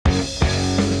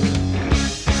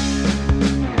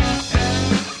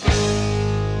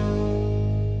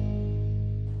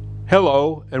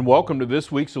Hello and welcome to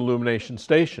this week's Illumination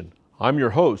Station. I'm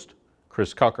your host,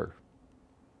 Chris Kocher.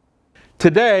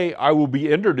 Today I will be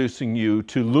introducing you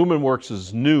to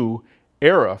Lumenwerx's new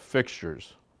AERA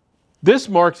fixtures. This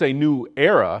marks a new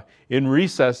era in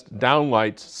recessed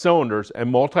downlights, cylinders,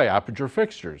 and multi-aperture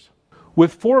fixtures.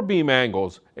 With 4 beam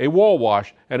angles, a wall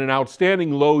wash, and an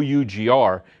outstanding low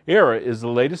UGR, AERA is the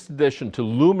latest addition to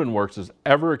Lumenwerx's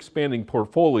ever-expanding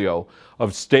portfolio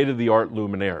of state-of-the-art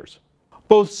luminaires.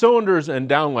 Both cylinders and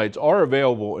downlights are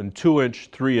available in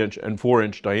 2-inch, 3-inch, and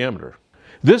 4-inch diameter.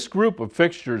 This group of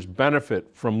fixtures benefit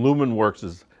from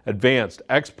Lumenwerx's advanced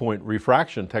X-point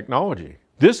refraction technology.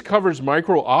 This covers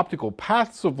micro-optical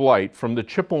paths of light from the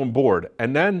chip on board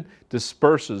and then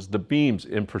disperses the beams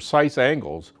in precise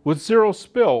angles with zero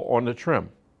spill on the trim.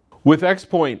 With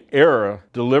X-point, AERA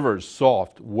delivers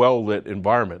soft, well-lit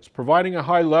environments, providing a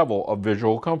high level of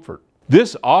visual comfort.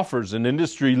 This offers an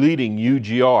industry-leading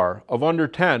UGR of under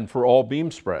 10 for all beam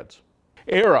spreads.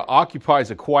 AERA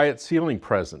occupies a quiet ceiling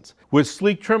presence with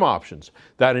sleek trim options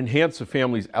that enhance the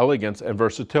family's elegance and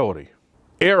versatility.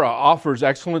 AERA offers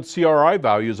excellent CRI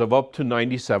values of up to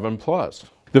 97+.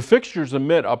 The fixtures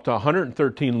emit up to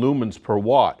 113 lumens per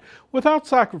watt without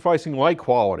sacrificing light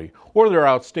quality or their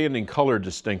outstanding color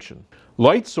distinction.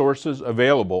 Light sources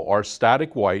available are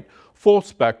static white, full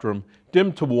spectrum,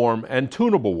 dim to warm, and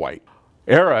tunable white.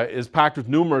 AERA is packed with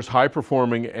numerous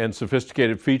high-performing and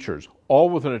sophisticated features, all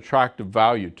with an attractive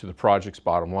value to the project's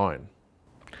bottom line.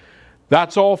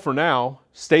 That's all for now.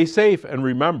 Stay safe and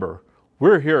remember,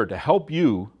 we're here to help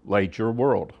you light your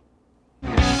world.